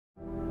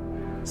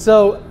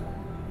So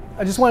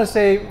I just want to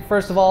say,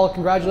 first of all,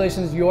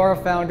 congratulations, you are a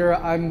founder.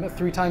 I'm a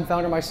 3-time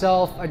founder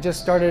myself. I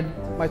just started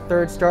my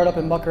 3rd startup,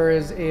 and Mucker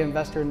is an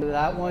investor into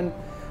that one.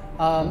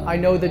 I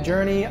know the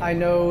journey. I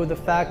know the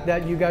fact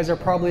that you guys are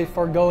probably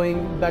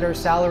foregoing better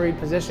salaried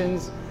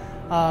positions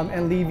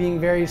and leaving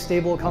very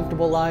stable,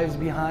 comfortable lives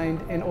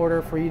behind in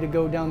order for you to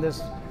go down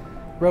this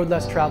road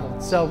less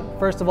traveled. So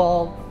first of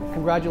all,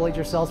 congratulate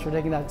yourselves for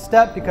taking that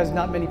step, because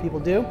not many people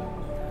do.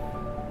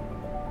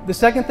 The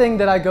second thing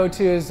that I go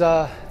to is,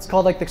 it's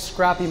called like the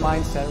Scrappy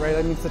mindset, right?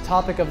 I mean, it's the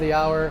topic of the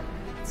hour.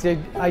 It's the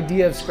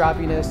idea of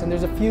scrappiness. And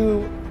there's a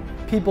few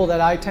people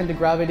that I tend to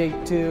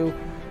gravitate to.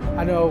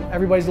 I know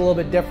everybody's a little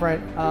bit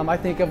different. I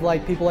think of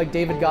like people like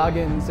David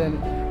Goggins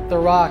and The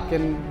Rock,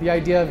 and the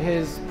idea of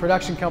his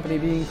production company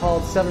being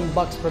called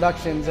 $7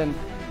 Productions. And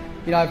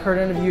I've heard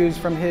interviews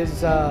from his,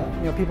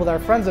 people that are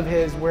friends of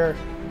his, where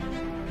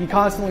he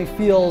constantly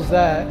feels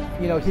that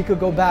he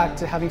could go back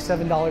to having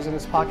 $7 in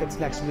his pockets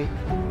next week.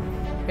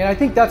 And I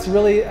think that's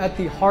really at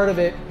the heart of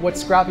it, what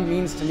Scrappy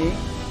means to me.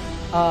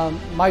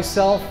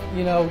 Myself,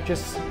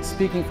 just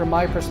speaking from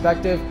my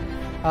perspective,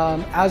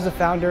 as a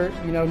founder,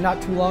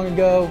 not too long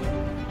ago,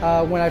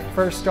 when I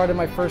first started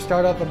my first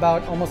startup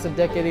about almost a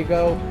decade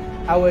ago,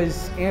 I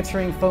was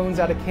answering phones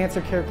at a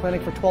cancer care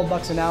clinic for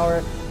 $12 an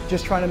hour,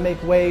 just trying to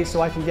make way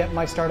so I can get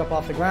my startup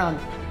off the ground.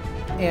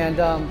 And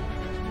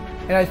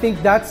I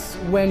think that's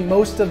when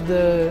most of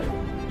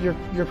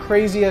your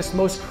craziest,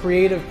 most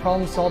creative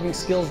problem-solving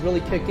skills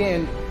really kick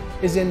in,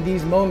 is in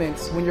these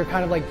moments when you're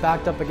kind of like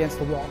backed up against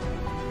the wall.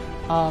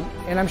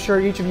 And I'm sure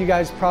each of you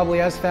guys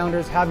probably as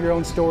founders have your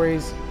own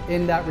stories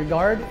in that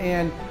regard.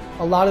 And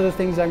a lot of the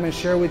things I'm going to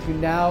share with you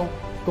now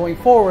going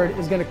forward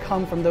is going to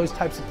come from those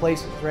types of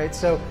places, right?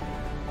 So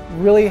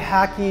really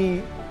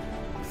hacky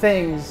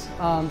things,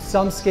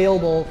 some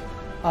scalable,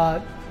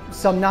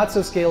 some not so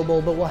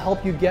scalable, but will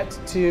help you get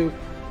to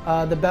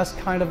the best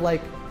kind of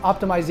like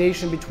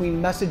optimization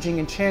between messaging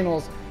and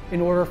channels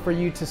in order for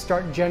you to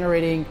start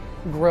generating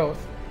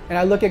growth. And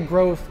I look at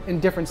growth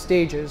in different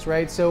stages,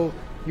 right? So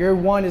year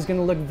 1 is going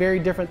to look very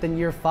different than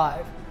year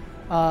 5.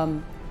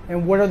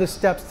 And what are the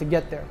steps to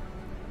get there?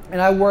 And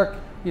I work,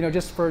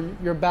 just for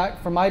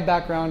my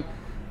background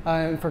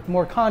and for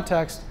more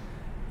context,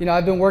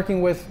 I've been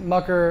working with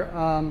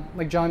Mucker,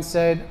 like John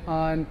said,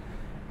 on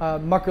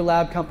Mucker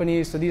Lab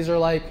companies. So these are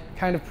like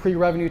kind of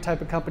pre-revenue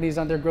type of companies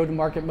on their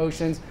go-to-market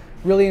motions,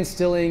 really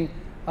instilling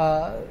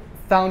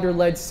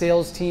founder-led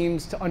sales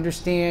teams to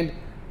understand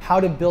how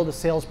to build a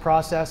sales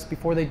process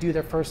before they do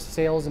their first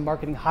sales and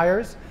marketing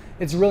hires.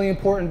 It's really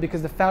important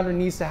because the founder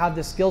needs to have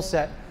this skill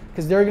set,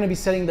 because they're going to be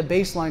setting the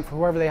baseline for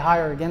whoever they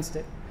hire against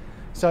it.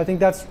 So I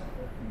think that's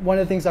one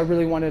of the things I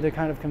really wanted to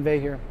kind of convey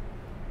here.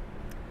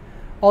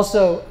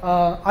 Also,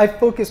 I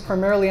focus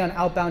primarily on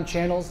outbound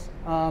channels,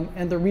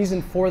 and the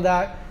reason for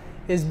that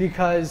is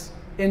because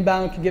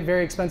inbound can get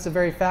very expensive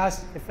very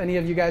fast. If any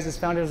of you guys as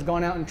founders have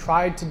gone out and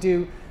tried to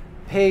do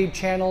paid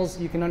channels,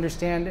 you can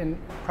understand, and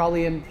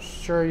probably I'm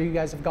sure you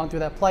guys have gone through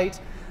that plight,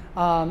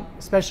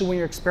 especially when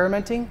you're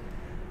experimenting.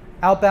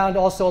 Outbound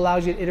also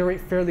allows you to iterate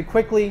fairly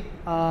quickly,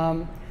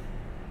 and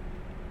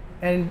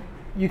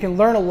you can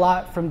learn a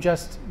lot from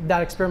just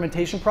that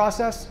experimentation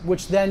process,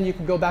 which then you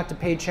can go back to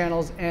paid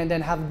channels and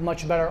then have a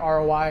much better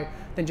ROI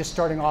than just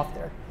starting off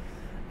there.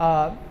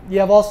 You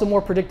have also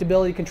more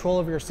predictability, control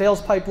over your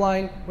sales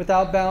pipeline with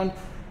outbound.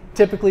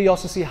 Typically, you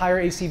also see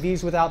higher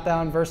ACVs with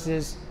outbound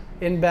versus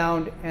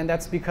inbound, and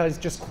that's because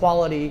just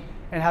quality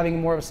and having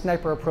more of a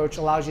sniper approach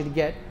allows you to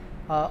get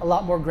a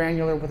lot more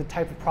granular with the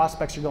type of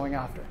prospects you're going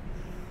after.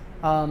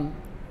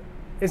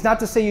 It's not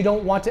to say you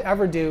don't want to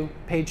ever do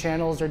paid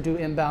channels or do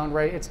inbound,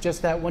 right? It's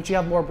just that once you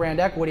have more brand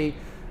equity,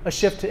 a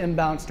shift to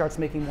inbound starts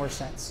making more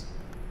sense.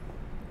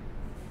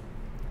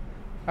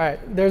 All right,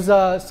 there's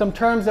some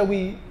terms that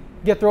we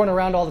get thrown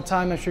around all the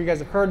time. I'm sure you guys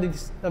have heard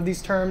of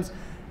these terms.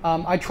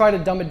 I try to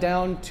dumb it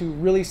down to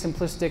really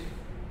simplistic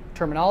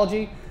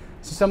terminology.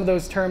 So some of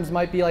those terms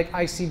might be like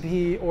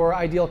ICP or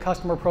ideal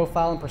customer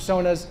profile and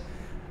personas.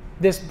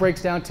 This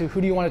breaks down to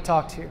who do you want to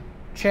talk to?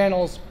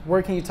 Channels,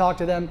 where can you talk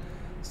to them?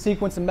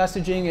 Sequence of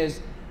messaging is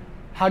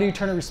how do you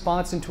turn a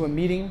response into a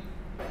meeting?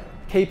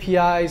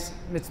 KPIs,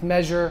 it's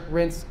measure,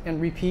 rinse,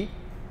 and repeat,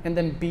 and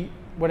then beat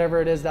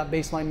whatever it is that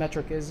baseline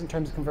metric is in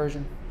terms of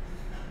conversion.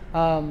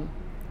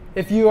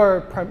 If you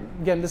are,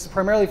 again, this is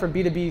primarily for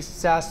B2B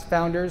SaaS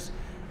founders,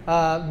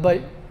 but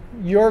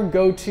your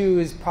go-to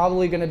is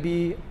probably going to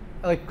be,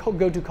 like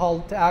go-to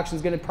call to action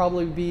is going to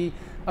probably be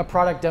a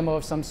product demo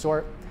of some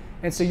sort.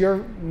 And so your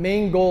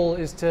main goal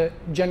is to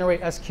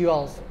generate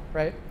SQLs,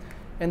 right?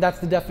 And that's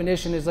the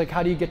definition, is like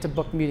how do you get to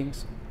book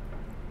meetings?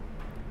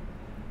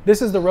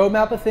 This is the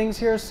roadmap of things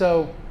here.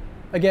 So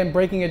again,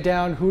 breaking it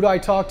down, who do I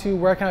talk to?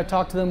 Where can I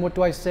talk to them? What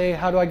do I say?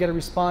 How do I get a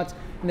response?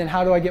 And then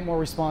how do I get more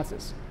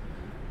responses?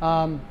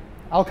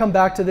 I'll come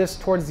back to this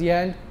towards the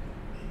end,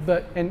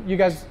 and you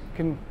guys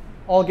can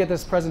all get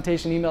this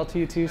presentation emailed to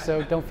you too,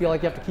 so don't feel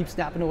like you have to keep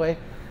snapping away.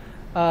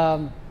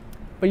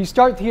 But you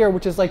start here,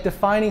 which is like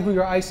defining who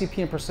your ICP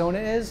and persona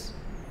is.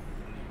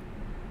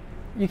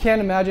 you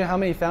can't imagine how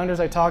many founders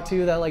I talk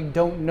to that like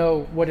don't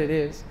know what it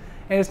is.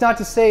 And it's not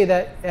to say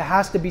that it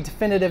has to be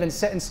definitive and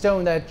set in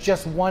stone that it's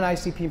just one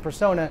ICP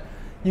persona.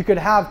 You could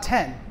have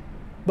 10,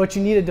 but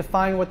you need to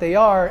define what they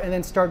are and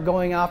then start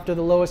going after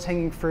the lowest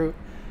hanging fruit.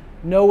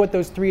 Know what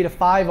those 3 to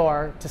 5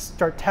 are to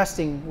start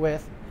testing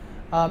with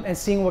and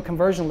seeing what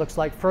conversion looks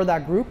like for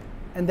that group,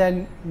 and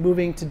then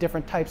moving to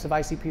different types of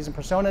ICPs and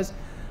personas.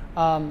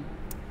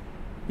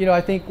 You know,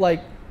 I think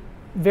like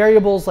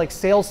variables like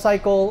sales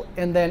cycle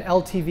and then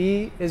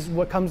LTV is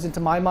what comes into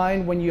my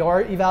mind when you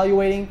are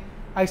evaluating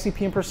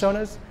ICP and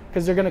personas,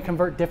 because they're going to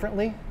convert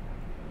differently.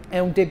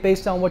 And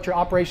based on what your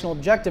operational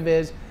objective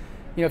is,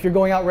 you know, if you're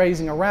going out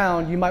raising a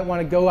round, you might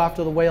want to go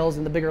after the whales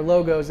and the bigger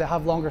logos that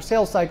have longer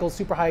sales cycles,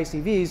 super high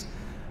ACVs,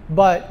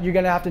 but you're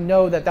going to have to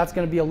know that that's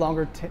going to be a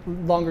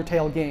longer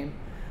tail game.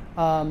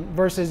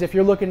 Versus if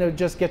you're looking to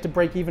just get to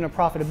break even of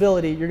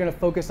profitability, you're going to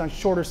focus on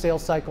shorter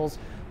sales cycles,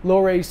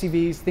 lower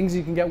ACVs, things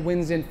you can get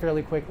wins in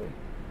fairly quickly.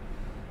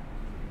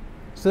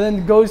 So then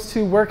it goes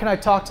to where can I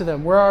talk to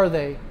them? Where are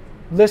they?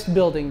 List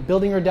building,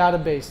 building your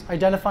database,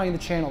 identifying the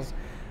channels.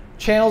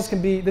 Channels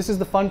can be, this is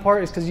the fun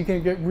part, is because you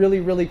can get really,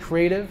 really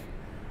creative.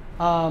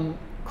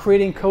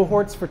 Creating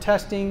cohorts for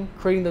testing,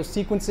 creating those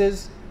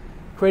sequences,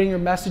 creating your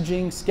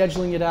messaging,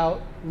 scheduling it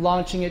out,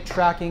 launching it,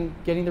 tracking,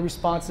 getting the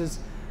responses.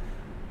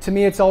 To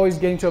me, it's always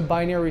getting to a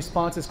binary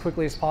response as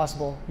quickly as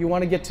possible. You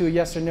want to get to a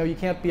yes or no. You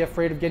can't be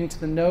afraid of getting to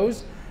the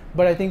no's.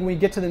 But I think when you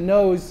get to the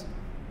no's,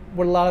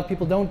 what a lot of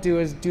people don't do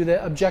is do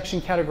the objection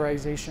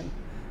categorization.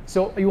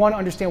 So you want to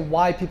understand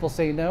why people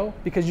say no,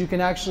 because you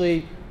can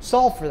actually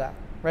solve for that,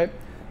 right?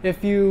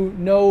 If you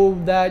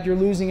know that you're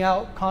losing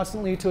out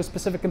constantly to a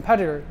specific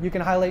competitor, you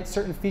can highlight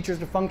certain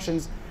features or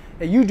functions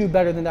that you do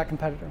better than that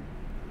competitor.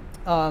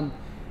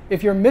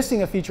 If you're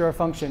missing a feature or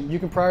function, you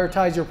can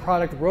prioritize your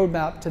product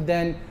roadmap to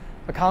then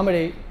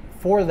accommodate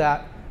for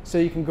that so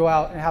you can go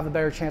out and have a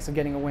better chance of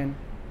getting a win.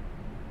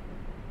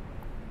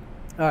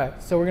 All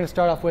right, so we're going to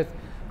start off with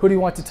who do you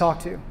want to talk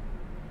to?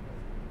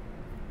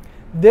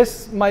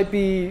 This might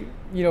be,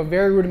 you know,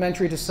 very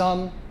rudimentary to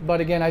some, but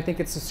again, I think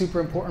it's a super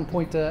important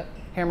point to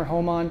hammer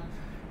home on.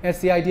 And it's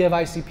the idea of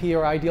ICP,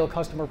 or ideal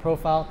customer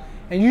profile.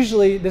 And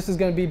usually this is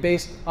going to be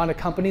based on a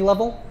company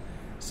level.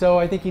 So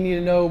I think you need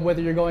to know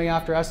whether you're going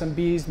after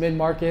SMBs,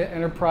 mid-market,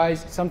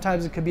 enterprise.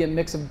 Sometimes it could be a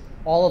mix of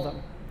all of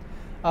them.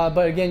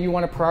 But again, you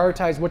want to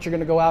prioritize what you're going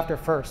to go after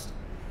first.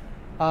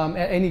 At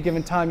any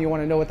given time, you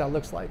want to know what that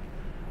looks like.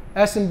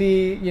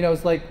 SMB, you know,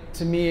 is like,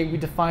 to me, we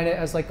define it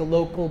as like a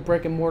local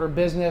brick and mortar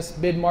business.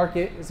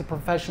 Mid-market is a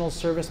professional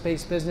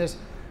service-based business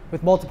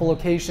with multiple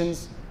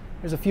locations.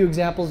 There's a few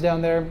examples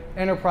down there.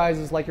 Enterprise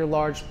is like your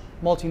large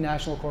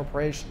multinational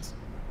corporations.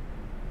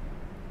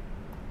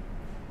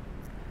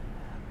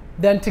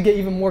 Then to get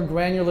even more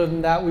granular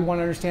than that, we want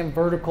to understand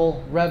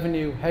vertical,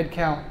 revenue,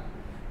 headcount.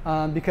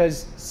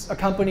 Because a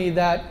company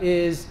that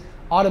is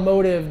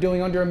automotive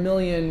doing under $1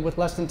 million with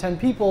less than 10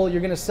 people, you're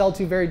going to sell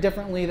to very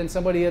differently than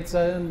somebody that's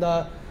in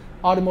the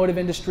automotive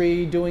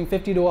industry doing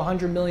 50 to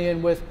 100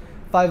 million with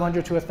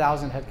 500 to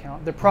 1,000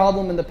 headcount. The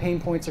problem and the pain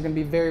points are going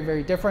to be very,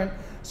 very different.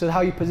 So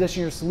how you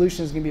position your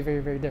solution is going to be very,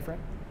 very different.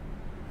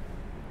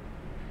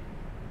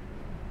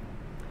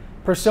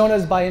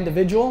 Personas by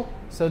individual.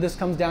 So this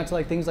comes down to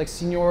like things like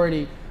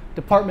seniority,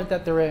 department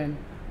that they're in,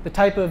 the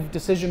type of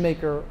decision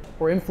maker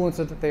or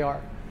influencer that they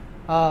are.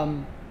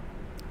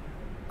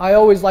 I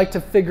always like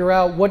to figure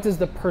out what does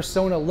the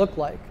persona look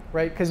like,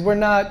 right? Because we're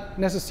not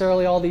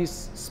necessarily all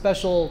these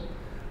special,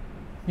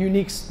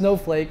 unique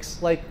snowflakes.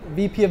 Like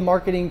VP of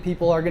marketing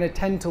people are going to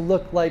tend to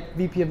look like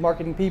VP of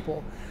marketing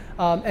people.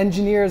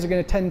 Engineers are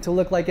going to tend to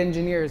look like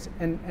engineers,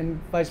 and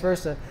vice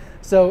versa.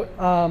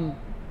 So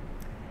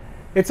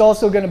it's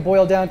also going to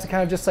boil down to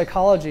kind of just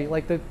psychology.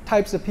 Like the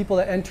types of people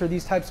that enter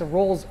these types of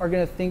roles are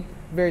going to think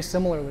very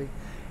similarly.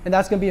 And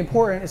that's going to be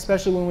important,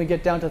 especially when we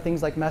get down to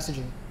things like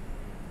messaging.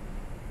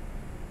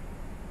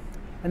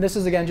 And this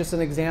is, again, just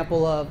an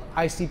example of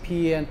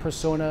ICP and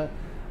persona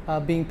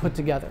being put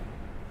together.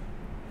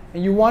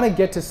 And you want to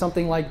get to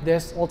something like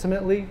this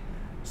ultimately,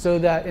 so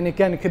that, and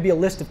again, it could be a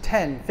list of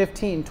 10,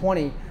 15,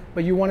 20,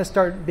 but you want to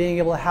start being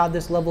able to have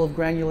this level of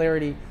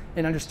granularity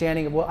and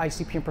understanding of what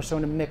ICP and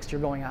persona mix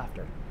you're going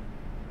after.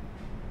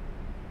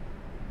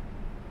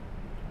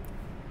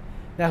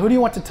 Now, who do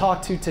you want to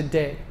talk to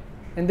today?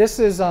 And this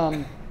is,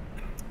 I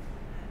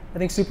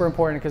think, super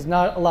important because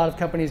not a lot of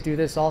companies do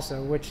this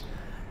also, which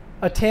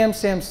a TAM,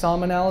 SAM,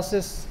 SOM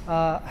analysis.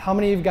 How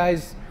many of you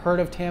guys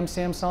heard of TAM,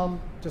 SAM, SOM?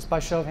 Just by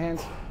show of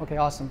hands? Okay,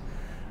 awesome.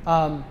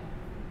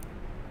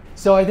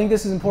 So I think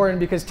this is important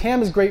because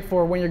TAM is great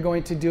for when you're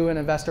going to do an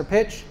investor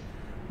pitch,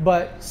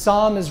 but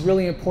SOM is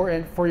really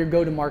important for your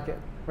go-to-market,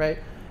 right?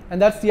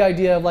 And that's the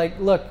idea of like,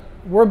 look,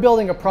 we're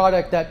building a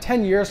product that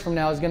 10 years from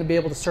now is going to be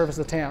able to service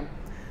the TAM.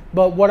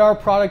 But what our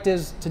product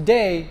is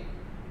today,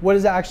 what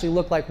does that actually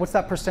look like? What's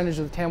that percentage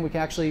of the TAM we can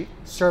actually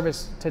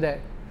service today?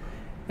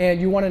 And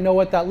you want to know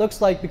what that looks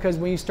like because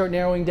when you start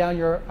narrowing down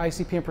your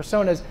ICP and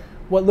personas,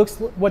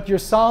 what your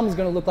SOM is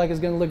going to look like is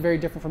going to look very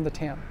different from the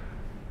TAM.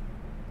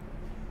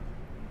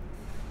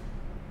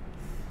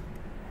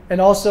 And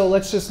also,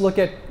 let's just look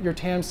at your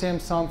TAM, SAM,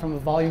 SOM from a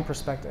volume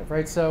perspective,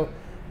 right? So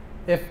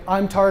if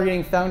I'm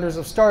targeting founders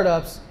of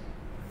startups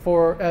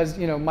as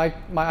my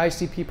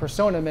ICP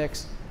persona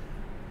mix,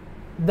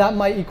 that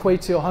might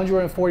equate to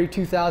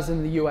 142,000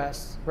 in the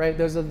US, right?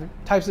 Those are the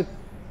types of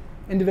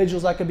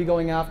individuals I could be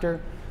going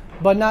after,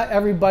 but not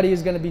everybody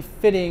is going to be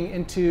fitting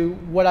into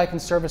what I can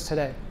service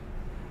today.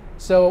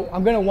 So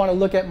I'm going to want to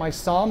look at my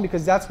SOM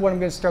because that's what I'm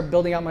going to start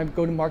building out my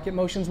go-to-market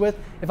motions with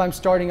if I'm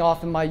starting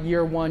off in my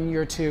year 1,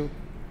 year 2.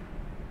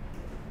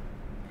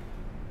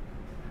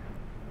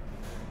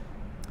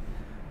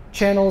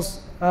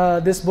 Channels,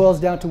 this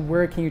boils down to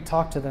where can you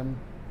talk to them.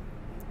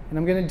 And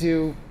I'm going to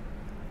do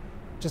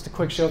just a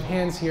quick show of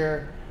hands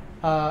here.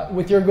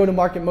 With your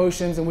go-to-market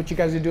motions and what you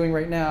guys are doing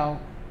right now,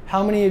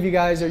 how many of you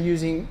guys are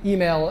using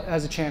email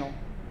as a channel?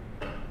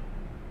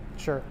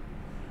 Sure.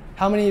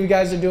 How many of you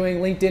guys are doing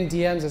LinkedIn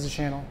DMs as a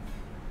channel?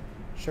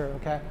 Sure,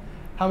 okay.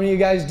 How many of you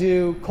guys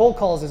do cold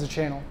calls as a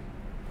channel?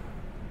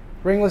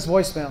 Ringless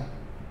voicemail?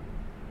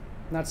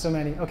 Not so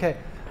many. Okay,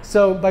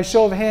 so by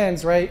show of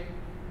hands, right?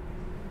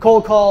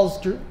 Cold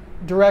calls,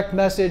 direct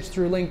message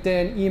through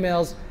LinkedIn,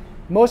 emails.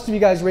 Most of you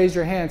guys raised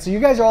your hand. So you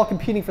guys are all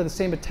competing for the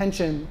same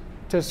attention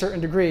to a certain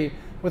degree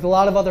with a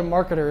lot of other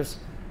marketers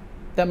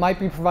that might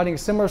be providing a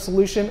similar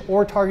solution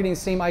or targeting the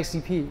same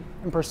ICP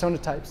and persona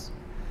types.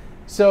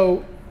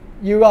 So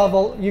you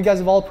guys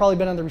have all probably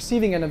been on the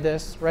receiving end of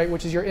this, right?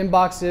 Which is your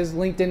inboxes.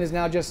 LinkedIn is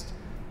now just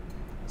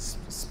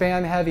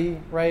spam heavy,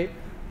 right?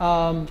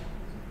 And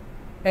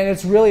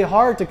it's really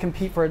hard to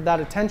compete for that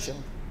attention.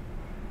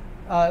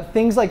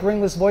 Things like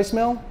ringless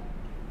voicemail,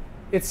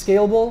 it's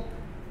scalable.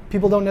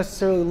 People don't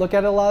necessarily look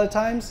at it a lot of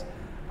times.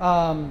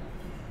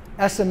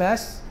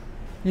 SMS,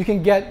 you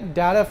can get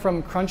data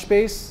from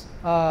Crunchbase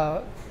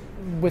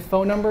with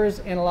phone numbers,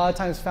 and a lot of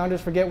times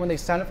founders forget when they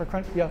sign up for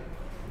Crunch. Yeah.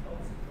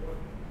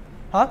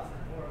 Huh?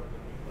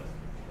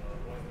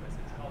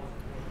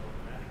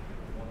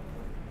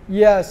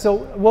 Yeah, so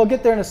we'll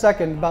get there in a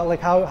second about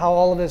like how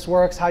all of this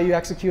works, how you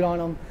execute on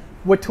them,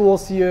 what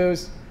tools to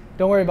use.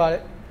 Don't worry about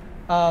it.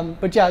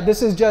 But yeah,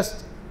 this is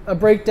just a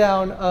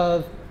breakdown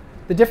of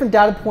the different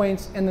data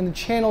points and then the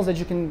channels that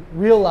you can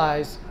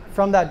realize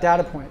from that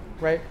data point,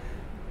 right?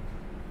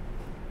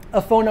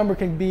 A phone number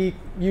can be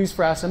used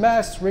for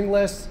SMS,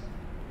 ringless,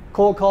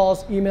 cold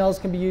calls,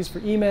 emails can be used for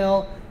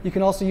email. You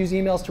can also use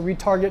emails to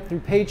retarget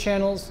through paid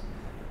channels,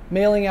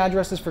 mailing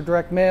addresses for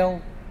direct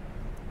mail,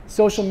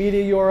 social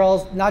media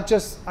URLs, not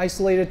just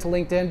isolated to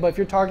LinkedIn, but if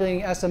you're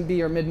targeting SMB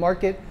or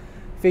mid-market,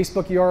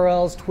 Facebook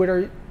URLs,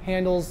 Twitter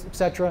handles,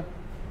 etc.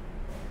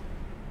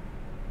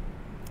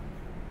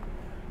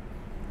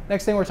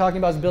 Next thing we're talking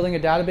about is building a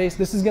database.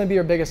 This is going to be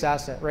your biggest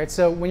asset, right?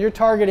 So when you're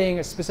targeting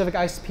a specific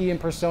ICP and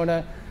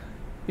persona,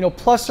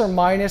 plus or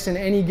minus in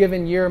any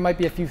given year, it might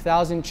be a few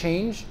thousand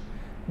change.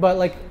 But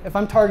like if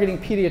I'm targeting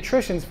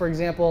pediatricians, for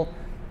example,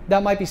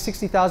 that might be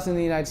 60,000 in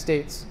the United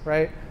States,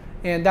 right?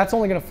 And that's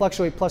only going to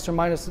fluctuate plus or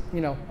minus,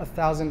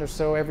 1,000 or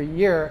so every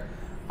year.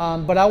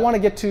 But I want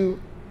to get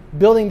to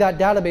building that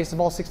database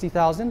of all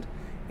 60,000,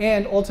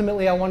 and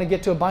ultimately I want to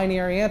get to a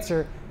binary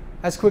answer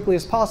as quickly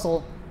as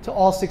possible to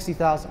all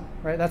 60,000,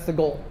 right? That's the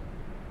goal.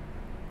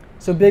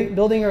 So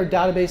building your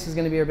database is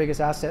going to be your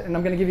biggest asset, and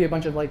I'm going to give you a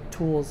bunch of like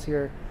tools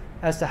here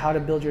as to how to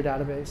build your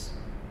database.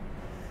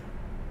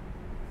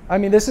 I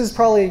mean, this is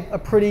probably a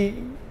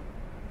pretty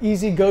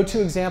easy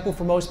go-to example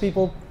for most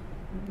people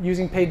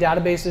using paid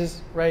databases,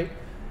 right?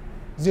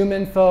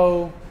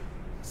 ZoomInfo,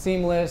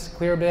 Seamless,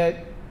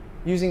 Clearbit,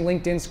 using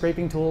LinkedIn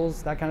scraping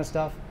tools, that kind of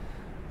stuff.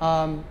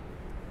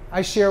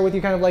 I share with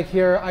you kind of like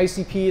here,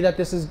 ICP that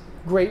this is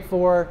great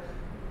for,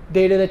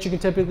 data that you can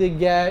typically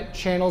get,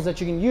 channels that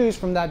you can use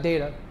from that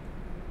data.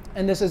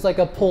 And this is like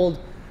a pulled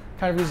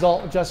kind of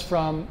result just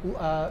from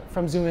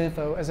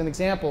ZoomInfo as an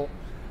example.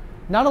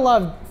 Not a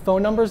lot of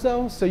phone numbers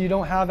though, so you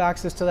don't have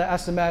access to the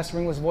SMS,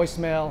 ringless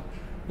voicemail,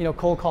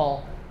 cold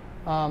call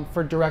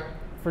for direct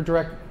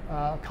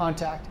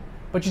contact.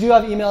 But you do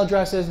have email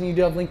addresses and you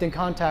do have LinkedIn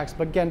contacts.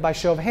 But again, by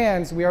show of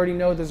hands, we already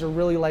know those are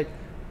really like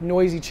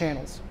noisy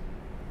channels.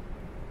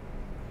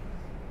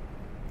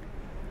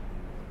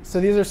 So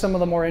these are some of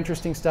the more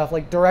interesting stuff,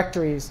 like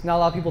directories. Not a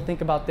lot of people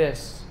think about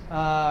this.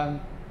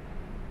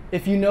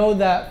 If you know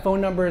that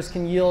phone numbers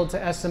can yield to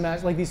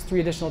SMS, like these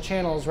 3 additional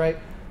channels, right?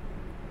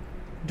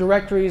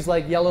 Directories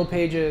like Yellow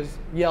Pages,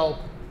 Yelp,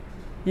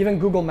 even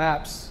Google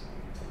Maps.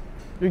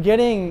 You're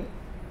getting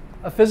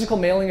a physical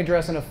mailing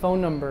address and a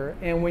phone number.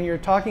 And when you're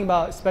talking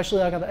about,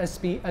 especially like on the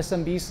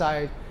SMB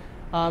side,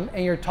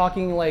 and you're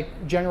talking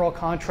like general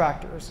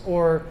contractors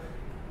or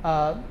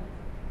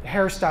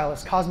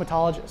hairstylists,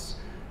 cosmetologists,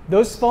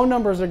 those phone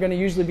numbers are going to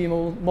usually be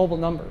mobile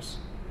numbers.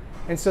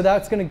 And so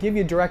that's going to give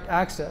you direct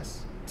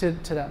access to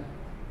them.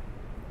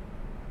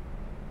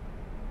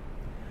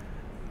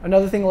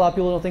 Another thing a lot of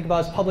people don't think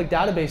about is public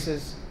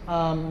databases.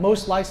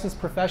 Most licensed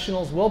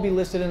professionals will be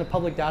listed in a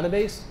public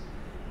database.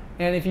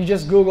 And if you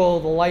just Google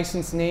the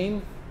license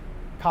name,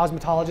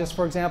 cosmetologist,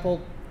 for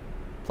example,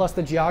 plus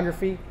the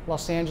geography,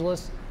 Los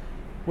Angeles,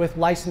 with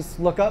license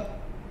lookup,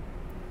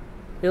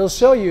 it'll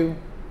show you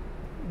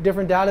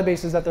different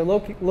databases that they're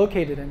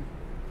located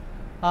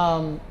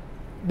in.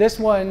 This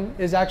one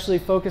is actually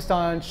focused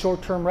on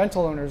short-term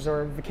rental owners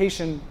or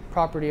vacation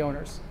property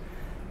owners.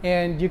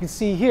 And you can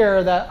see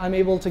here that I'm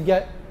able to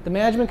get the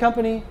management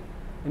company,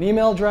 an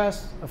email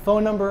address, a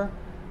phone number,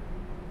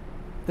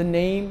 the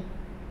name.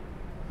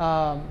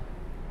 That's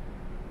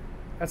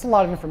a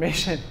lot of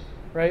information,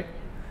 right?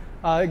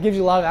 It gives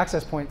you a lot of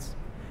access points.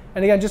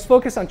 And again, just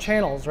focus on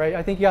channels, right?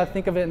 I think you got to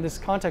think of it in this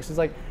context. It's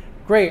like,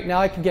 great, now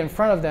I can get in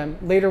front of them.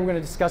 Later, we're going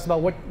to discuss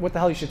about what the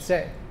hell you should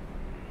say.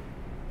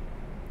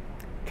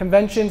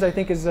 Conventions, I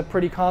think, is a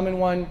pretty common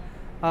one.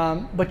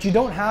 But you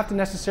don't have to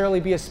necessarily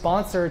be a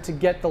sponsor to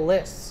get the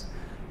lists.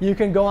 You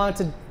can go on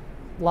to,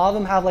 a lot of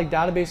them have like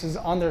databases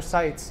on their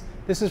sites.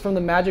 This is from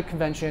the Magic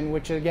Convention,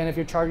 which again, if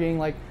you're targeting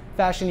like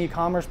fashion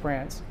e-commerce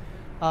brands,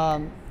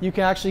 you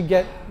can actually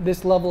get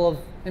this level of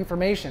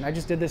information. I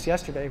just did this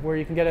yesterday, where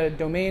you can get a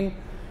domain,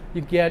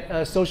 you get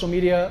a social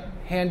media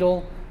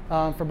handle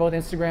for both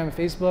Instagram and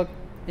Facebook,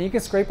 and you can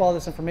scrape all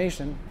this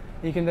information.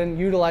 You can then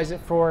utilize it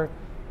for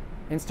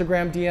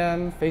Instagram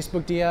DM,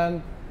 Facebook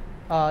DM.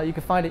 You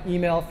can find an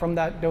email from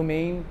that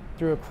domain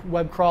through a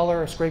web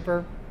crawler or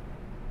scraper.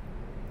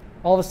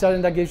 All of a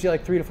sudden, that gives you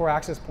like 3 to 4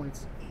 access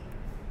points.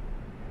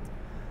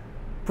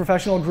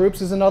 Professional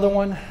groups is another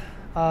one.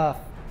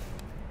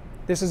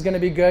 This is going to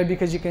be good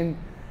because you can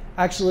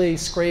actually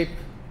scrape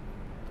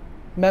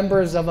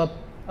members of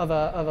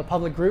a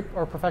public group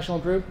or professional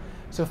group.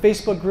 So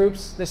Facebook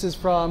groups, this is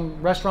from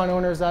restaurant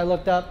owners that I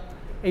looked up,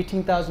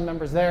 18,000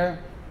 members there.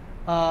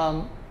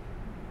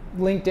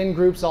 LinkedIn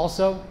groups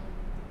also.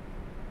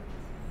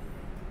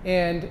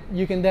 And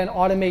you can then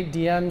automate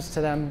DMs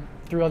to them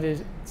through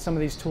some of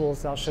these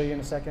tools that I'll show you in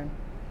a second.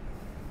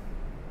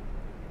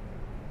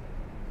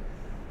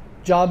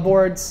 Job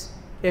boards.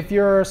 If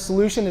your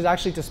solution is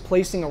actually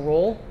displacing a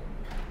role,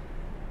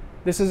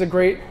 this is a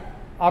great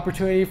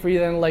opportunity for you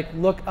to then like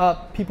look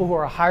up people who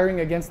are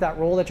hiring against that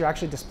role that you're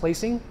actually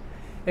displacing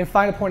and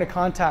find a point of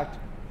contact.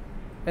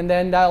 And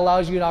then that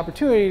allows you an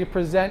opportunity to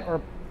present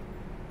or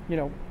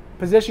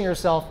position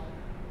yourself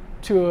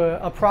to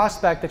a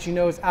prospect that you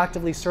know is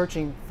actively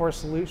searching for a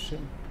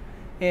solution.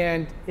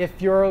 And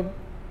if your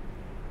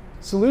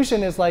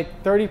solution is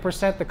like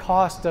 30% the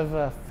cost of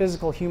a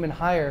physical human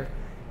hire,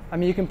 I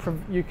mean,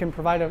 you can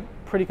provide a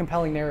pretty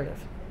compelling narrative.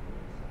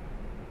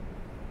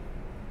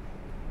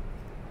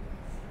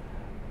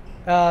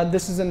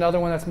 This is another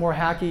one that's more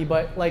hacky,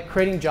 but like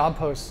creating job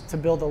posts to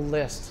build a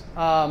list.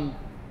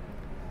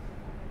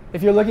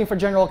 If you're looking for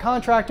general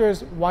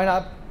contractors, why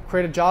not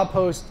create a job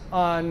post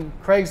on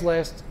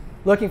Craigslist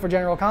looking for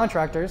general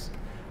contractors?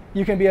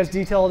 You can be as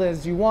detailed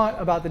as you want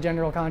about the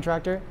general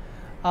contractor.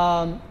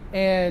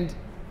 And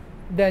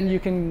then you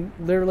can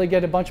literally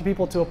get a bunch of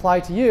people to apply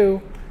to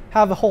you,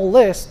 have a whole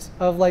list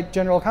of like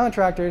general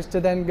contractors to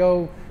then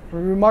go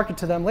remarket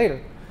to them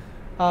later.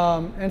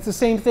 And it's the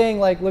same thing,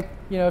 like look,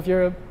 if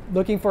you're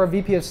looking for a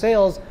VP of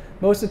sales,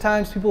 most of the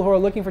times people who are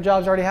looking for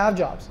jobs already have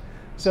jobs.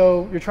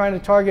 So you're trying to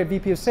target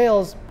VP of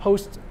sales,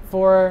 post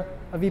for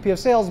a VP of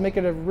sales, make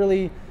it a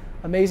really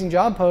amazing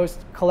job post,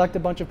 collect a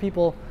bunch of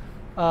people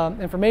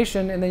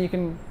information, and then you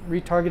can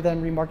retarget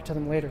them, remarket to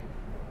them later.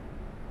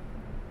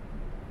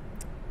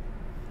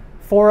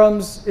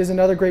 Forums is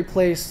another great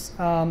place.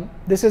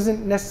 This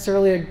isn't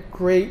necessarily a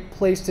great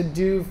place to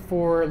do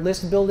for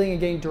list building and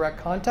getting direct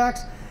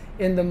contacts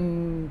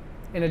in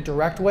a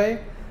direct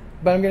way,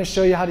 but I'm going to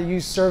show you how to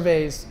use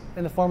surveys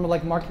in the form of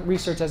like market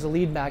research as a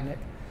lead magnet,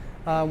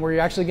 where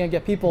you're actually going to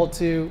get people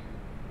to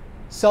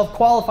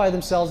self-qualify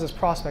themselves as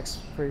prospects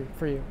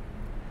for you.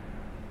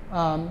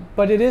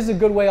 But it is a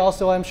good way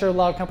also, I'm sure a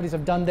lot of companies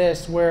have done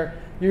this, where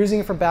you're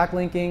using it for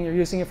backlinking, you're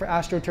using it for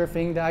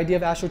astroturfing. The idea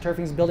of astroturfing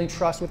is building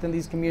trust within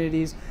these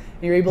communities,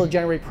 and you're able to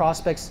generate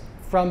prospects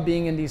from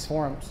being in these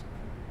forums.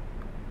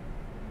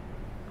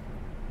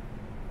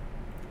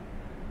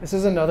 This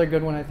is another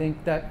good one, I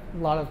think, that a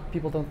lot of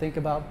people don't think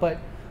about, but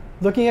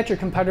looking at your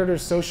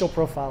competitors' social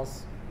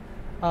profiles.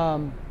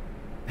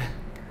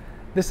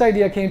 This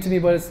idea came to me,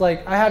 but it's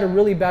like I had a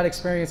really bad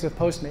experience with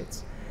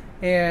Postmates.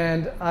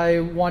 And I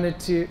wanted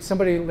to,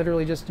 somebody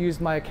literally just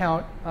used my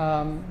account,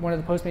 one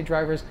of the Postmate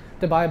drivers,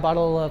 to buy a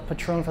bottle of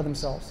Patron for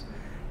themselves.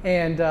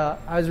 And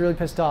I was really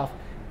pissed off.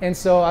 And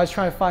so I was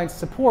trying to find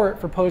support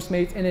for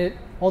Postmates, and it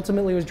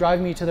ultimately was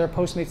driving me to their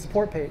Postmates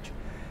support page.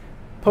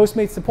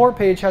 Postmates support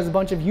page has a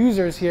bunch of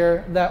users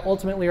here that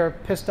ultimately are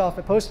pissed off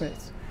at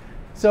Postmates.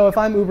 So if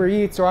I'm Uber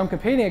Eats or I'm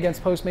competing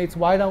against Postmates,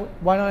 why don't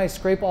I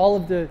scrape all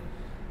of the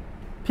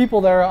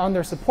people that are on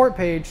their support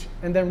page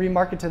and then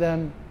remarket to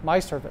them my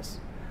service?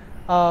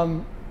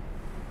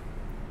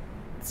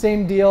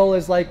 Same deal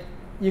as like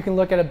you can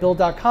look at a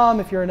Bill.com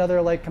if you're another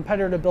like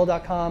competitor to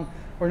Bill.com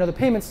or another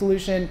payment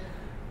solution.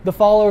 The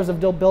followers of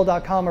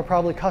Bill.com are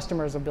probably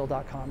customers of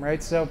Bill.com,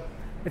 right? So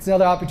it's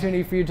another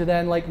opportunity for you to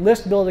then like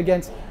list build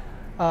against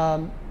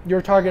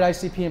your target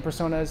ICP and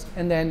personas,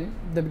 and then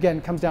again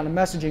comes down to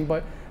messaging.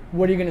 But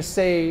what are you going to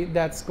say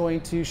that's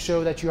going to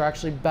show that you're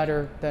actually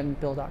better than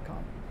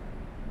Bill.com?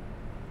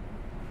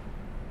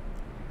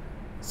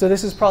 So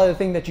this is probably the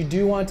thing that you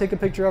do want to take a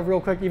picture of real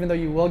quick, even though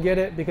you will get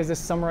it, because this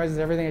summarizes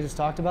everything I just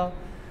talked about.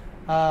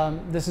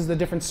 This is the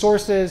different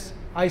sources,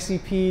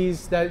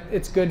 ICPs that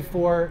it's good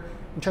for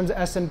in terms of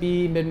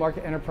SMB,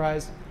 mid-market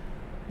enterprise,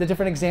 the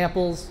different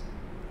examples,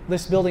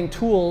 list building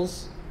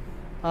tools,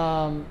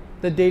 the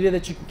data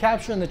that you can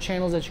capture, and the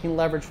channels that you can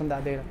leverage from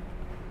that data.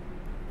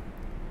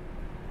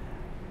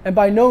 And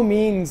by no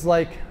means,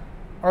 like,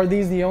 are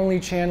these the only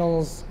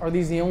channels? Are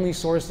these the only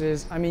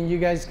sources? I mean, you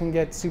guys can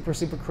get super,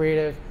 super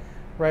creative,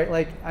 right?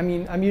 Like, I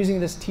mean, I'm using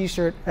this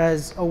t-shirt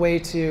as a way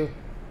to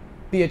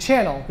be a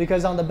channel,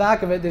 because on the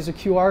back of it, there's a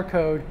QR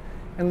code,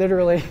 and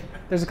literally,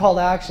 there's a call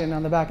to action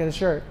on the back of the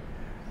shirt.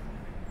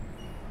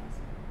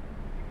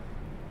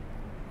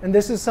 And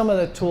this is some of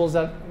the tools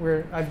that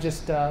I've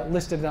just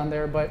listed on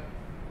there, but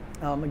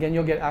again,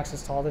 you'll get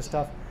access to all this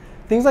stuff.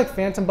 Things like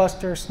Phantom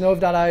Buster,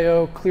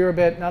 Snove.io,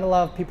 Clearbit, not a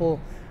lot of people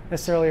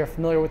necessarily are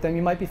familiar with them.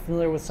 You might be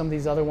familiar with some of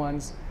these other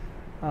ones.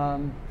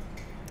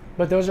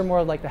 But those are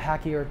more like the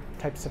hackier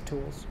types of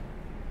tools.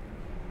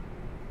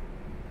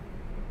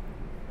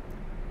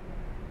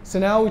 So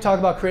now we talk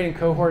about creating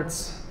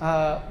cohorts.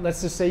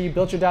 Let's just say you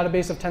built your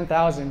database of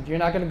 10,000. You're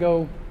not going to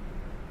go,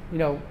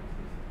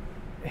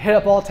 hit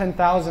up all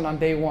 10,000 on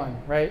day one,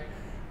 right?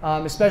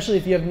 Especially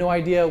if you have no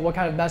idea what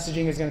kind of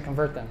messaging is going to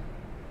convert them.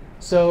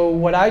 So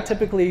what I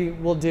typically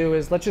will do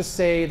is, let's just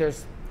say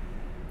there's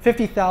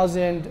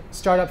 50,000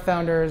 startup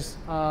founders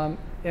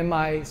in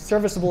my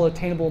serviceable,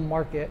 attainable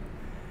market.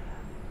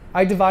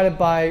 I divide it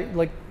by,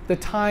 like, the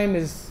time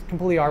is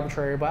completely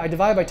arbitrary, but I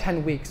divide it by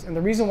 10 weeks. And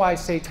the reason why I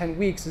say 10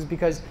 weeks is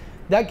because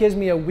that gives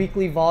me a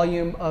weekly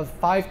volume of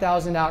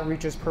 5,000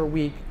 outreaches per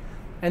week.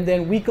 And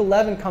then week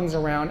 11 comes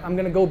around, I'm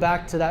going to go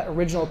back to that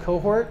original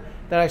cohort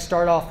that I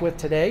start off with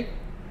today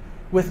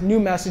with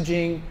new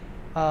messaging,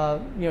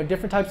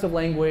 different types of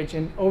language.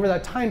 And over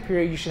that time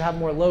period, you should have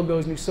more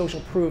logos, new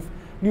social proof,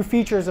 new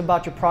features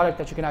about your product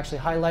that you can actually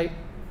highlight.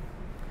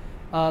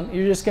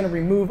 You're just going to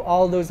remove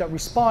all of those that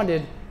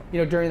responded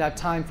during that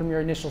time from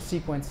your initial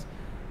sequence.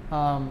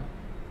 And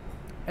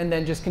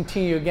then just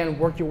continue, again,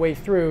 work your way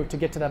through to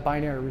get to that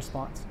binary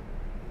response.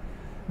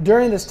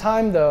 During this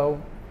time,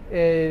 though,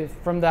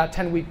 from that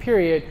 10-week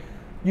period,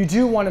 you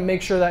do want to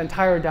make sure that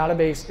entire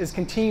database is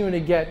continuing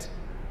to get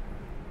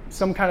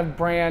some kind of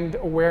brand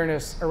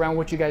awareness around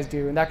what you guys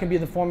do. And that can be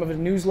in the form of a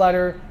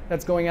newsletter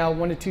that's going out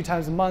 1 to 2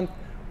 times a month,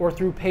 or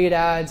through paid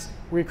ads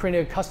where you're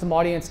creating a custom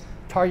audience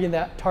targeting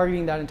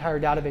that entire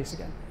database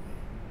again.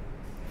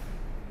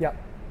 Yeah.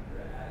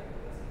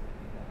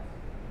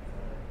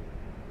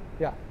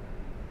 Yeah.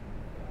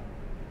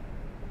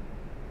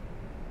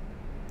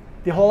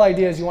 The whole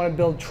idea is you want to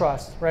build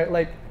trust, right?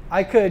 Like,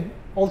 I could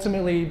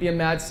ultimately be a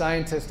mad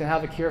scientist and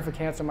have a cure for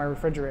cancer in my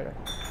refrigerator.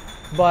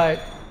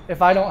 But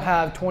if I don't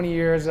have 20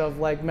 years of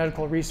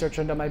medical research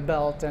under my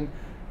belt and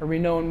a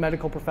renowned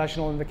medical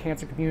professional in the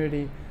cancer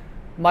community,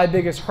 my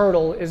biggest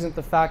hurdle isn't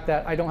the fact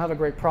that I don't have a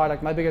great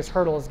product. My biggest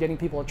hurdle is getting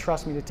people to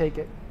trust me to take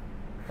it,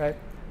 right?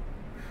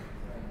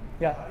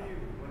 Yeah. How do you,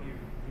 when you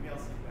email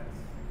sequence,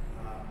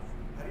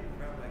 how do you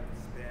prevent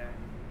spam?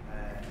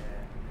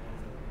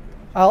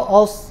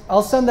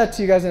 I'll send that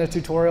to you guys in a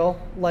tutorial.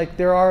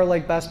 There are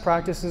best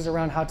practices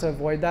around how to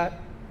avoid that.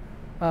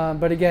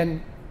 But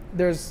again,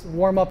 there's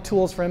warm-up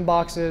tools for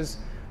inboxes.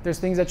 There's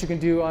things that you can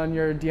do on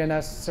your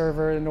DNS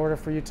server in order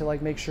for you to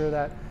make sure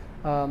that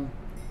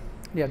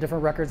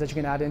different records that you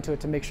can add into it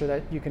to make sure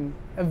that you can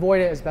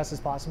avoid it as best as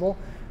possible.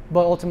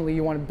 But ultimately,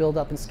 you want to build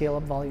up and scale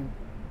up volume.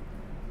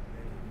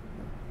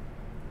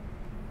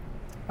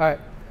 All right.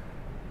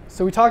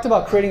 So we talked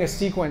about creating a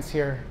sequence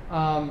here.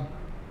 All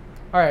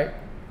right.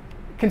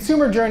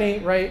 Consumer journey,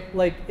 right?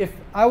 If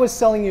I was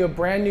selling you a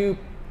brand new,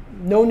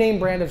 no-name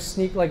brand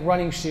of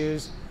running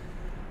shoes,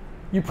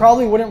 you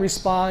probably wouldn't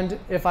respond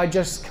if I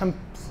just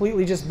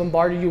completely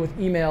bombarded you with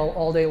email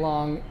all day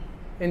long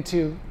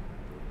into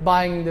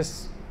buying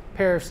this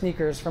pair of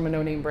sneakers from a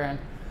no-name brand.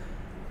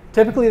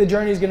 Typically, the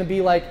journey is going to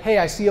be hey,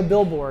 I see a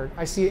billboard,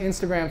 I see an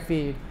Instagram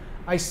feed,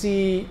 I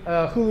see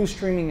a Hulu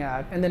streaming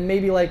ad, and then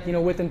maybe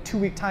within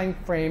 2-week time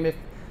frame, if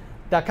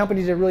that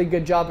company did a really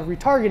good job of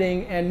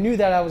retargeting and knew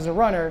that I was a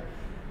runner,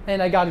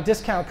 and I got a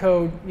discount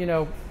code,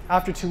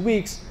 after 2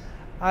 weeks,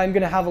 I'm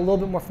going to have a little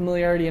bit more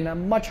familiarity and a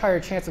much higher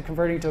chance of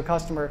converting to a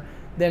customer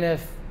than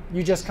if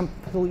you just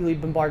completely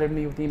bombarded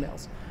me with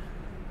emails.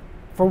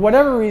 For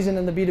whatever reason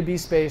in the B2B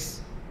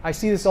space, I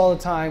see this all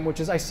the time, which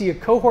is I see a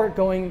cohort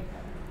going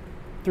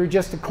through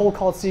just a cold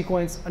call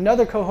sequence,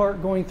 another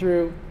cohort going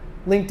through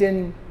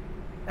LinkedIn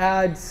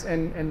ads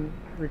and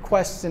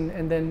requests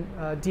and then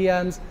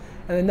DMs,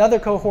 and another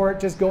cohort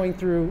just going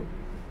through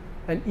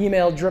an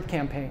email drip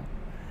campaign.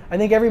 I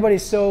think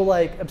everybody's so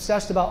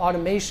obsessed about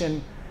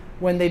automation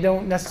when they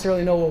don't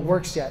necessarily know what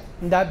works yet.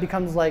 And that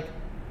becomes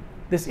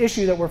this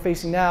issue that we're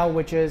facing now,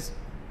 which is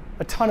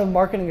a ton of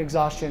marketing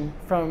exhaustion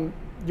from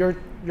your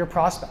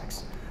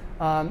prospects.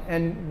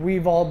 And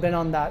we've all been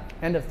on that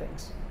end of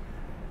things.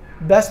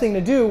 Best thing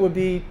to do would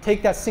be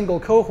take that single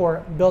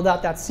cohort, build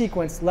out that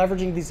sequence,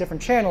 leveraging these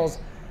different channels,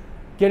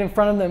 get in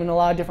front of them in a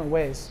lot of different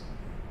ways.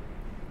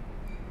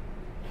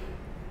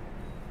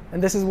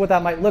 And this is what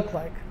that might look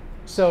like.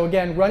 So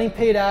again, running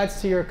paid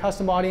ads to your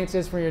custom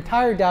audiences for your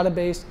entire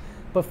database,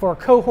 but for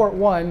cohort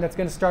 1 that's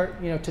going to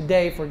start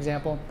today, for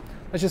example,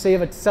 let's just say you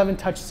have a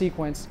 7-touch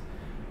sequence.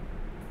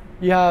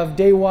 You have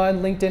day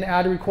 1, LinkedIn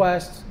ad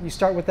request. You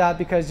start with that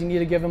because you need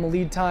to give them a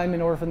lead time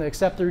in order for them to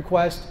accept the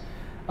request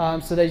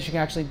so that you can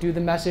actually do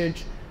the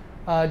message.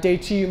 Day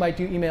 2, you might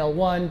do email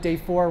 1. Day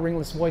 4,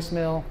 ringless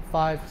voicemail.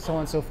 5, so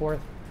on and so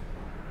forth.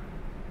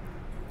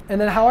 And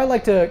then how I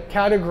like to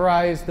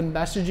categorize the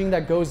messaging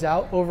that goes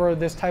out over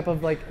this type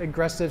of like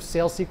aggressive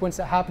sales sequence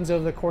that happens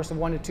over the course of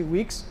 1 to 2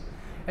 weeks,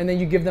 and then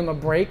you give them a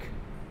break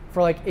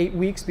for like 8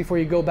 weeks before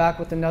you go back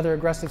with another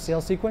aggressive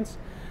sales sequence,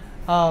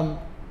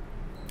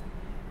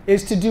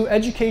 is to do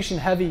education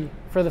heavy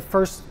for the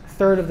first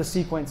third of the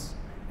sequence.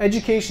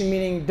 Education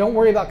meaning don't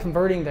worry about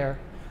converting there.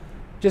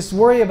 Just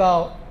worry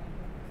about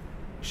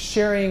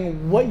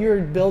sharing what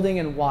you're building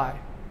and why.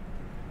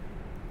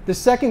 The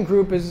second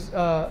group is,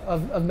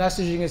 of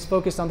messaging is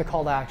focused on the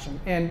call to action.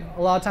 And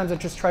a lot of times I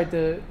just try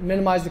to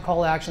minimize the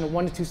call to action to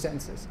 1 to 2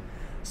 sentences.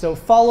 So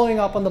following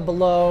up on the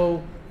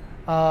below,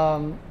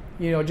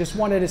 just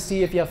wanted to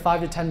see if you have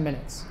 5 to 10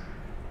 minutes.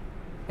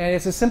 And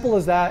it's as simple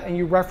as that, and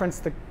you reference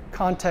the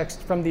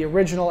context from the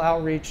original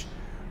outreach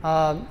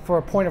for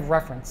a point of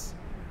reference.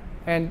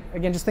 And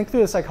again, just think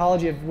through the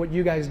psychology of what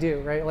you guys do,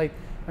 right? Like,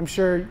 I'm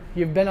sure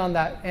you've been on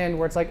that end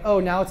where it's like,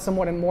 oh, now it's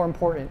somewhat more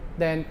important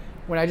than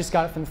when I just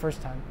got it from the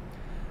first time.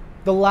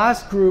 The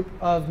last group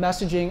of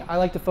messaging I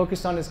like to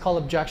focus on is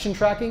called objection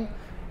tracking.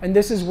 And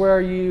this is where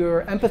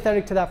you're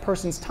empathetic to that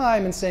person's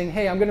time and saying,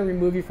 hey, I'm going to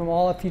remove you from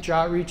all future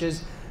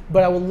outreaches,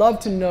 but I would love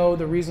to know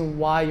the reason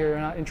why you're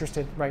not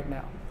interested right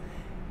now.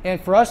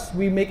 And for us,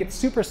 we make it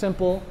super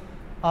simple.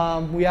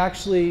 We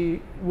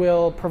actually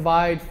will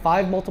provide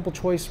 5 multiple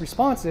choice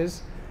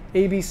responses,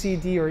 A, B, C,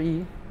 D, or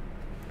E,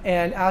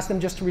 and ask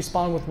them just to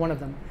respond with one of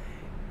them.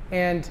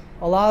 And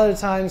a lot of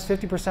the times,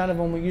 50% of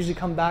them will usually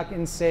come back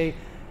and say,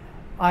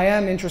 I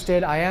am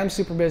interested, I am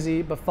super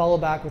busy, but follow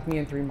back with me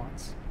in 3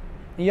 months.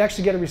 And you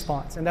actually get a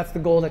response, and that's the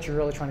goal that you're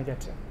really trying to get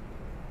to.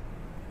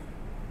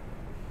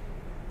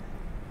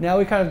 Now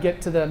we kind of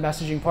get to the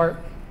messaging part.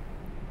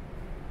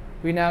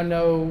 We now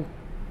know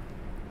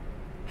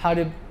how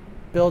to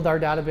build our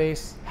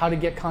database, how to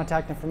get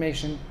contact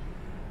information.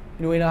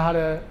 We know how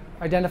to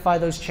identify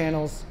those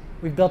channels.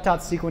 We've built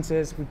out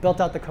sequences, we've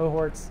built out the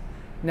cohorts.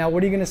 Now,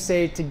 what are you going to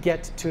say to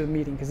get to a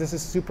meeting? Because this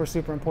is super,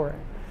 super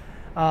important.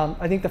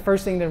 I think the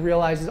first thing to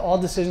realize is all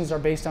decisions are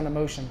based on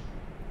emotion.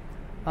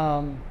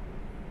 A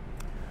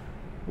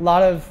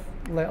lot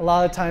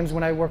of times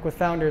when I work with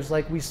founders,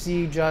 like we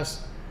see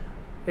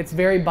it's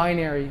very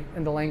binary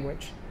in the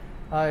language.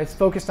 It's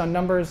focused on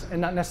numbers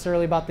and not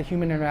necessarily about the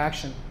human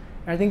interaction.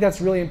 And I think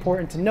that's really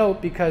important to note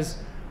because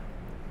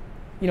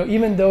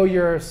even though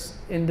you're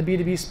in the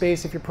B2B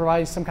space, if you're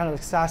providing some kind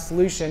of SaaS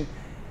solution,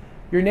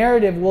 your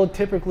narrative will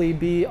typically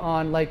be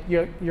on like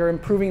you're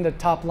improving the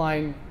top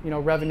line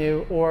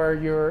revenue, or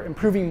you're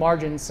improving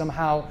margins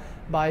somehow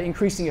by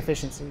increasing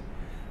efficiency.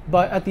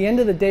 But at the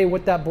end of the day,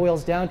 what that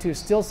boils down to is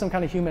still some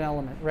kind of human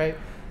element, right?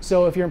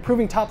 So if you're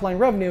improving top line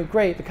revenue,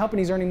 great, the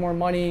company's earning more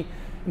money,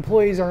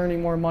 employees are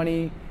earning more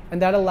money,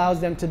 and that allows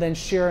them to then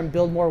share and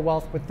build more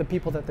wealth with the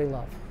people that they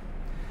love.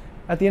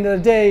 At the end of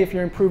the day, if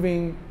you're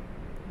improving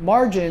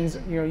margins,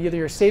 either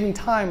you're saving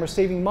time or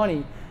saving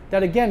money,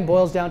 that again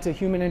boils down to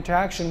human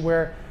interaction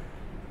where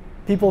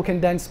people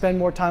can then spend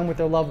more time with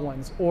their loved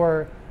ones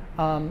or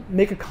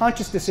make a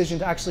conscious decision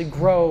to actually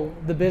grow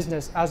the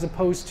business as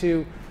opposed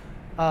to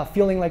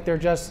feeling like they're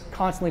just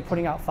constantly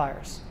putting out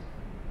fires.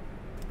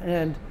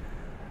 And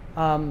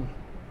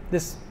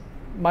this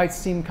might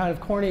seem kind of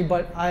corny,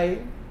 but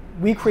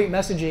we create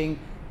messaging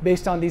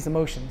based on these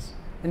emotions.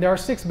 And there are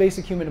 6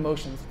 basic human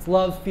emotions. It's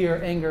love,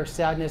 fear, anger,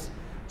 sadness,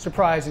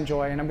 surprise, and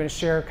joy. And I'm going to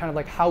share kind of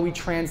like how we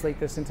translate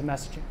this into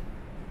messaging.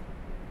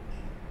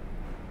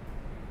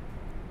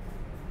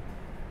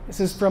 This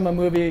is from a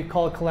movie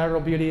called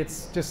Collateral Beauty.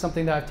 It's just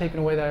something that I've taken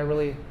away that I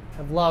really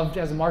have loved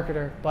as a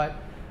marketer. But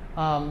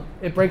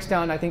it breaks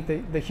down, I think,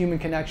 the human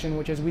connection,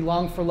 which is we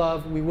long for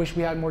love, we wish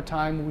we had more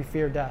time, we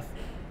fear death.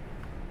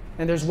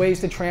 And there's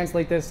ways to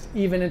translate this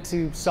even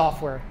into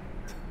software.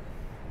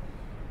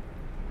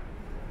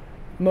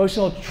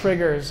 Emotional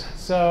triggers.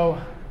 So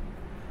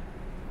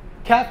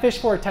catfish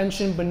for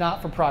attention, but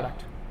not for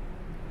product.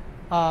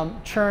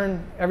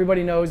 Churn,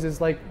 everybody knows,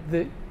 is like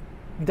the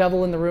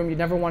devil in the room. You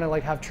never want to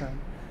like have churn.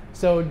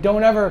 So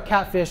don't ever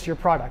catfish your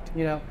product,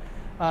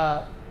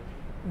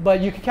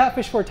 but you can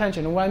catfish for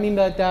attention. And what I mean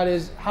by that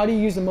is, how do you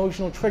use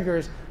emotional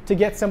triggers to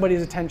get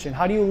somebody's attention?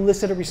 How do you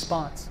elicit a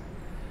response?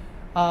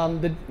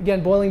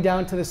 Again, boiling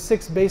down to the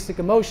 6 basic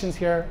emotions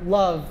here,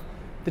 love,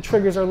 the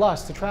triggers are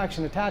lust,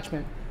 attraction,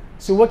 attachment.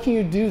 So what can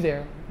you do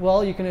there?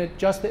 Well, you can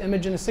adjust the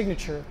image and the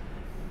signature,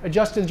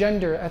 adjust the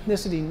gender,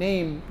 ethnicity,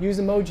 name, use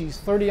emojis,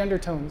 flirty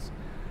undertones.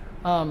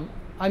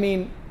 I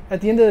mean,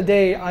 at the end of the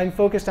day, I'm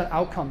focused on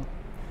outcome.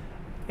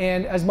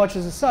 And as much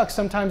as it sucks,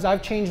 sometimes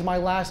I've changed my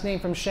last name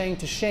from Sheng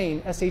to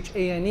Shane,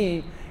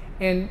 S-H-A-N-E.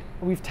 And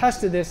we've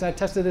tested this, and I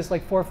tested this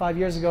like 4 or 5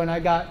 years ago, and I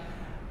got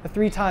a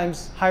 3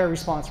 times higher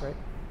response rate.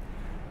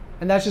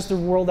 And that's just the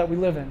world that we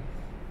live in.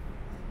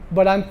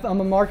 But I'm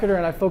a marketer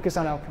and I focus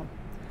on outcome.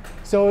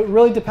 So it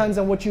really depends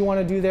on what you want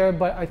to do there,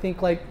 but I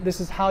think like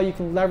this is how you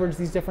can leverage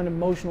these different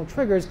emotional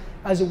triggers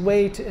as a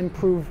way to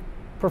improve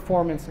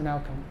performance and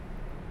outcome.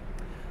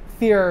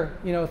 Fear,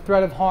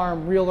 threat of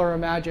harm, real or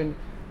imagined.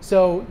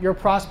 So your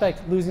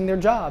prospect losing their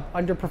job,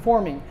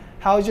 underperforming.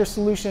 How is your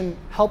solution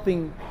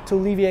helping to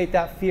alleviate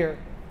that fear?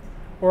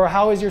 Or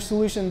how is your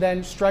solution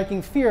then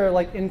striking fear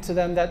like into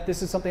them that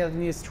this is something that they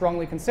need to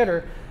strongly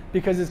consider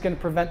because it's going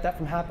to prevent that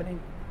from happening?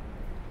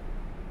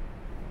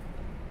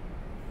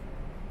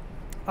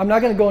 I'm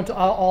not going to go into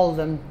all of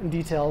them in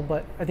detail,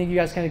 but I think you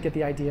guys kind of get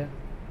the idea.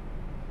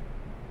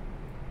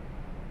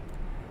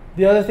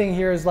 The other thing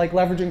here is like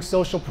leveraging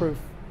social proof.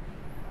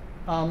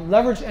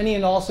 Leverage any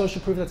and all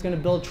social proof that's going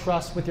to build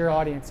trust with your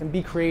audience and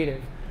be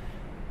creative.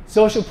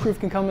 Social proof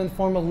can come in the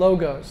form of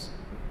logos,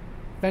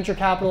 venture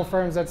capital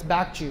firms that's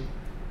backed you,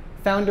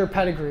 founder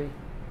pedigree,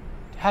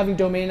 having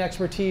domain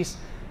expertise,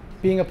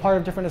 being a part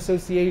of different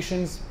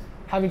associations,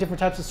 having different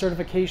types of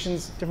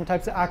certifications, different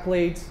types of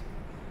accolades,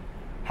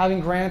 having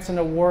grants and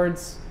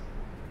awards.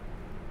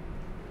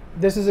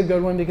 This is a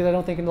good one because I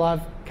don't think a lot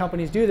of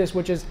companies do this,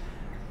 which is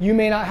you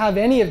may not have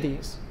any of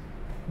these,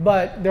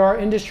 but there are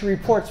industry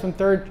reports from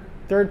third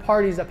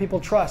parties that people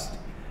trust,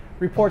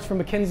 reports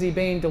from McKinsey,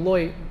 Bain,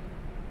 Deloitte,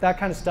 that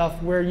kind of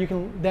stuff, where you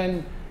can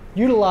then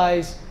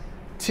utilize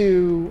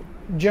to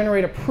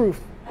generate a proof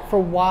for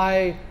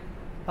why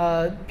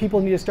people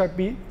need to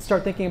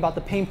start thinking about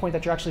the pain point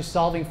that you're actually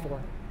solving for.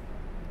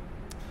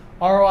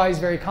 ROI is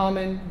very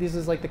common. This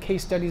is like the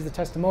case studies, the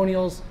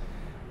testimonials,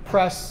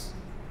 press,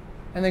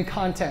 and then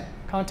content.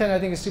 Content I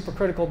think is super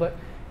critical, but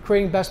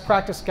creating best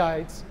practice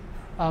guides,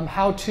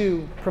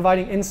 how-to,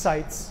 providing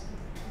insights,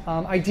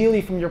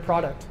 ideally from your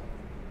product.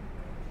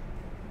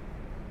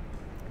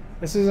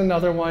 This is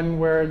another one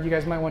where you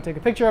guys might want to take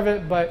a picture of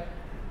it, but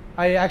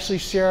I actually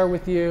share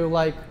with you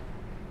like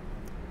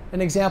an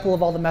example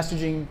of all the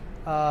messaging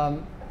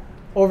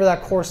over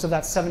that course of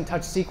that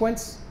 7-touch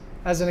sequence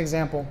as an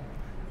example.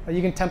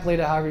 You can template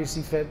it however you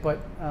see fit, but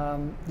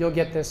you'll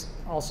get this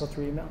also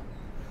through email.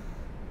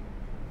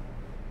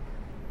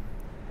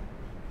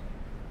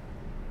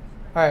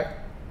 All right,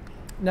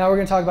 now we're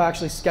going to talk about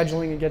actually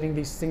scheduling and getting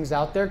these things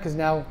out there, because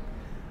now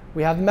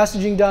we have the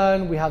messaging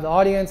done, we have the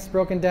audience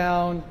broken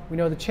down, we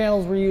know the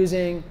channels we're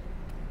using.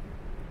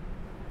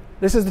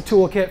 This is the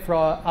toolkit for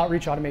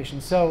outreach automation.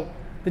 So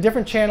the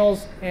different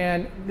channels,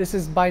 and this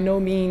is by no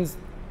means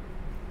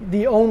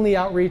the only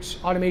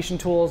outreach automation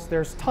tools.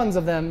 There's tons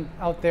of them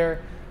out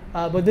there,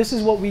 but this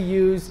is what we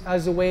use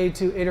as a way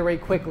to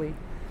iterate quickly.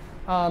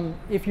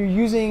 If you're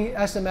using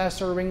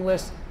SMS or ring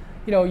list,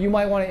 you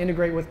might want to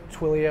integrate with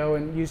Twilio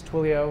and use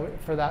Twilio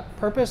for that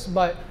purpose,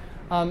 but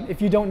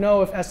if you don't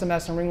know if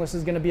SMS and ring list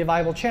is going to be a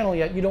viable channel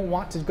yet, you don't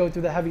want to go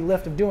through the heavy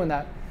lift of doing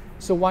that.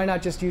 So why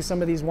not just use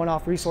some of these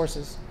one-off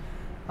resources?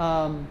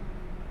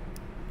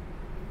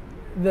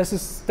 This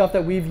is stuff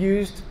that we've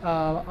used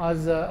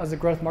as a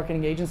growth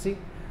marketing agency.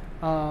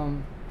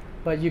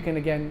 But you can,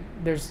 again,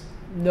 there's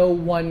no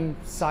one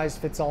size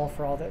fits all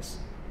for all this.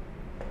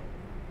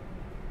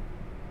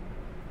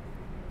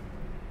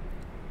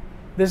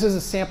 This is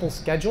a sample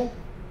schedule.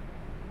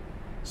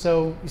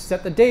 So you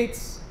set the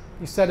dates,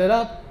 you set it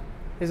up.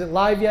 Is it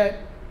live yet?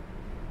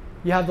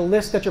 You have the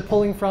list that you're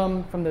pulling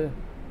from the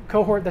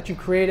cohort that you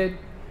created.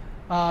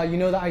 You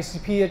know the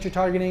ICP that you're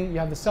targeting. You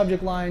have the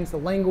subject lines, the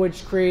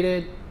language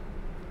created.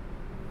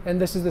 And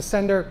this is the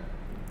sender,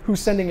 who's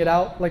sending it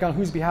out, like on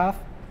whose behalf.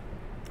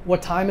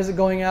 What time is it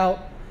going out?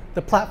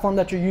 The platform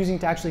that you're using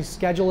to actually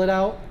schedule it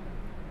out.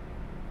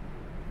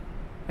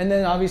 And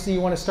then obviously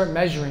you want to start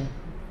measuring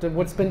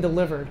what's been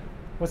delivered.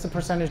 What's the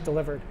percentage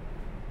delivered?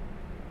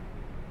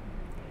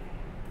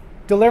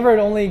 Delivered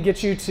only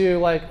gets you to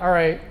like, all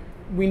right,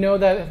 we know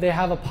that if they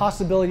have a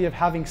possibility of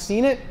having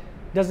seen it,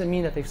 doesn't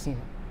mean that they've seen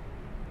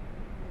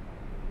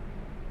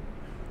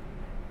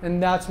it.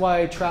 And that's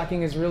why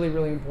tracking is really,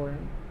 really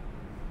important.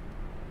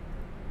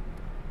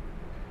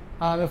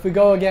 If we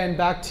go again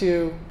back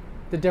to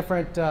the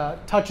different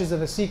touches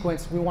of the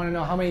sequence, we want to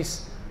know how many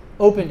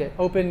opened it.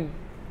 Open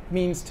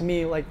means to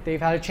me like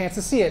they've had a chance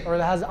to see it, or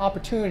that has the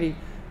opportunity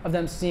of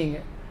them seeing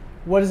it.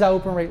 What does that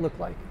open rate look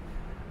like?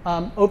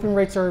 Open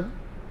rates are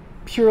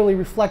purely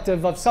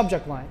reflective of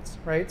subject lines,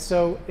 right?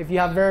 So if you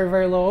have very,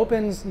 very low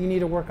opens, you need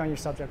to work on your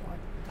subject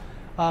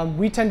line.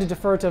 We tend to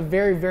defer to a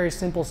very, very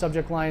simple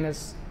subject line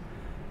as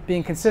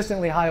being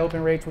consistently high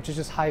open rates, which is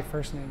just high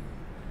first name.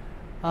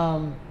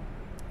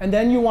 And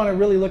then you want to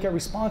really look at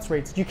response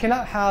rates. You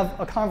cannot have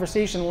a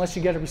conversation unless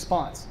you get a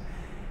response.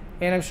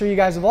 And I'm sure you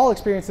guys have all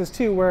experienced this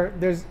too, where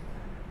there's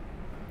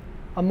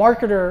a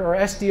marketer or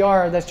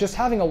SDR that's just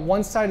having a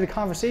one-sided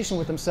conversation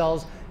with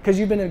themselves because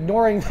you've been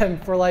ignoring them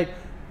for like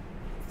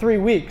 3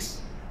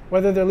 weeks,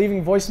 whether they're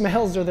leaving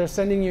voicemails or they're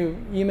sending you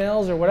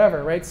emails or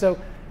whatever, right? So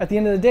at the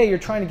end of the day, you're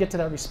trying to get to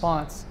that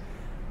response.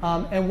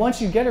 And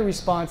once you get a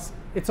response,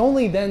 it's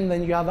only then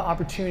you have the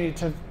opportunity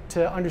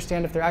to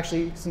understand if they're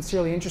actually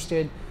sincerely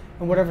interested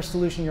in whatever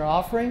solution you're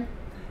offering.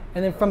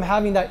 And then from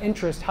having that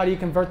interest, how do you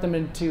convert them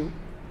into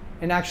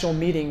an actual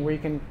meeting where you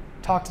can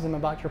talk to them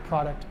about your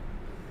product.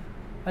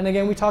 And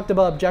again, we talked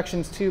about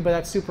objections too, but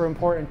that's super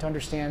important to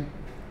understand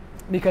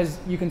because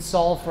you can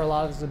solve for a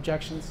lot of those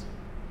objections.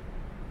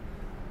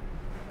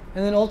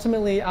 And then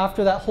ultimately,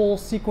 after that whole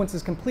sequence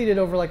is completed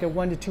over like a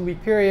 1 to 2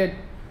 week period,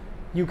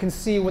 you can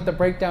see what the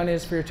breakdown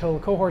is for your total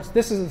cohorts.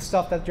 This is the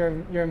stuff that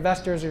your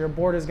investors or your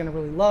board is going to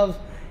really love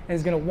and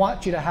is going to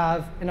want you to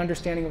have an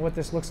understanding of what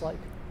this looks like.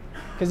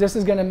 Because this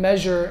is going to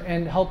measure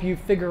and help you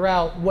figure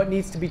out what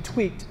needs to be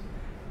tweaked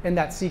in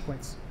that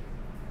sequence.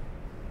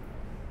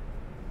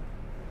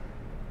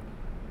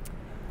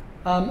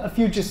 A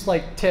few just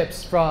like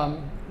tips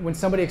from when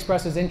somebody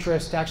expresses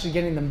interest to actually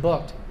getting them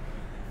booked.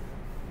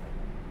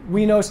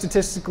 We know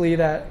statistically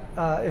that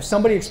if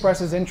somebody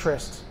expresses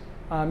interest,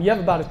 you have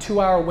about a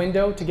 2-hour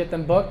window to get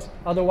them booked.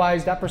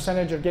 Otherwise, that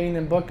percentage of getting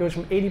them booked goes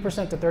from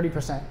 80% to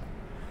 30%.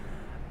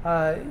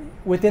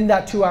 Within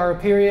that 2-hour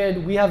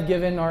period, we have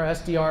given our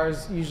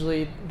SDRs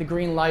usually the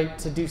green light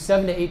to do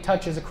 7 to 8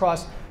 touches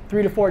across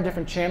 3 to 4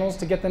 different channels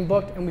to get them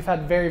booked, and we've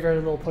had very, very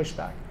little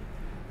pushback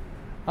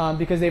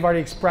because they've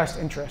already expressed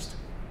interest.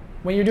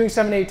 When you're doing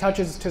 7 to 8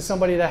 touches to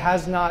somebody that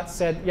has not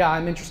said, yeah,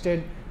 I'm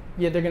interested,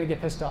 yeah, they're going to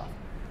get pissed off.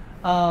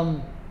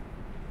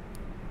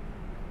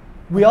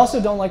 We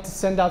also don't like to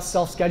send out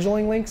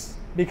self-scheduling links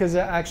because it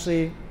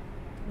actually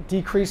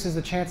decreases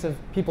the chance of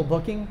people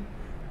booking.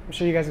 I'm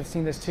sure you guys have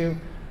seen this too.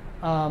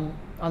 On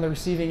the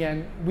receiving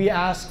end, we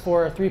ask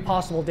for 3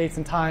 possible dates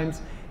and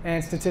times,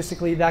 and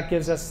statistically that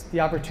gives us the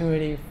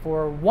opportunity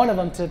for one of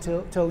them to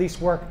at least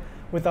work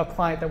with a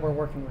client that we're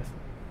working with.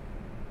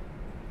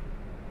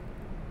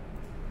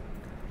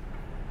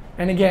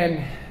 And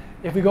again,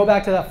 if we go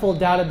back to that full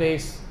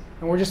database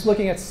and we're just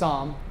looking at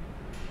SOM,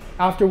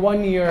 after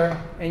 1 year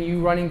and you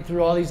running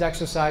through all these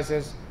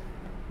exercises,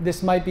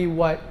 this might be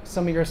what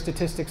some of your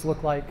statistics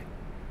look like.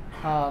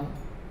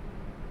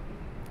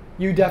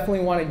 You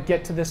definitely want to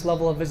get to this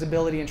level of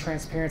visibility and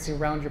transparency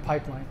around your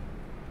pipeline.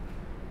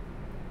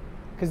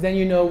 Because then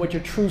you know what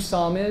your true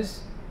SOM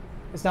is.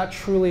 It's not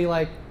truly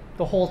like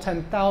the whole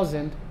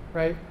 10,000,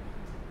 right?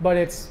 But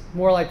it's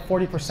more like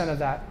 40% of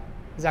that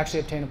is actually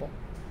obtainable,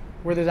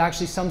 where there's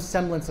actually some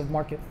semblance of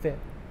market fit.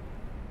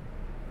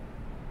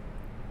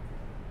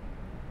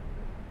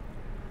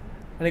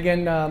 And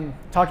again,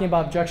 talking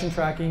about objection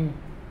tracking,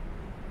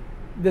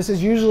 this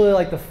is usually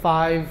like the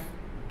 5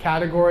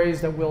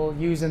 categories that we'll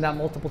use in that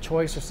multiple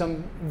choice or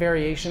some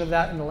variation of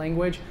that in the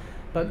language.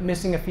 But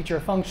missing a feature or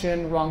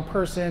function, wrong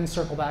person,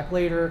 circle back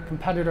later,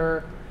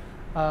 competitor,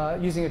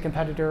 using a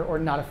competitor, or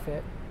not a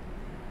fit.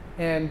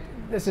 And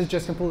this is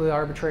just completely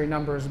arbitrary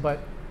numbers, but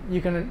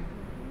you can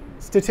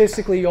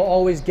statistically you'll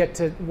always get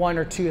to 1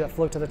 or 2 that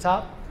float to the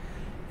top.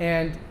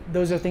 And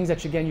those are things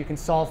that again you can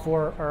solve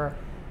for or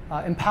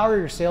empower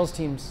your sales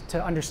teams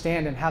to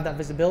understand and have that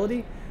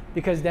visibility,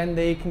 because then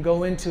they can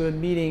go into a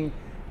meeting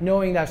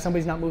knowing that if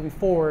somebody's not moving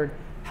forward,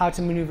 how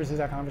to maneuver through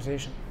that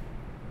conversation.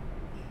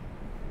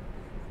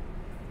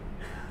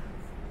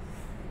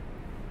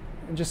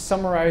 And just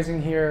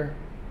summarizing here,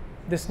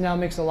 this now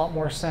makes a lot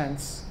more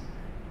sense,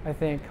 I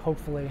think,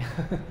 hopefully,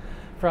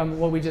 from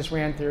what we just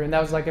ran through. And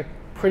that was like a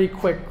pretty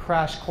quick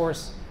crash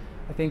course,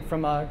 I think,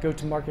 from a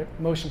go-to-market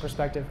motion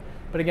perspective.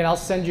 But again, I'll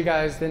send you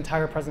guys the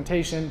entire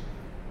presentation.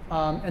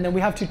 And then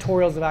we have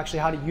tutorials of actually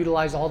how to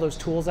utilize all those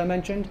tools I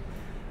mentioned,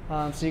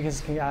 so you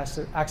guys can get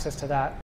access to that.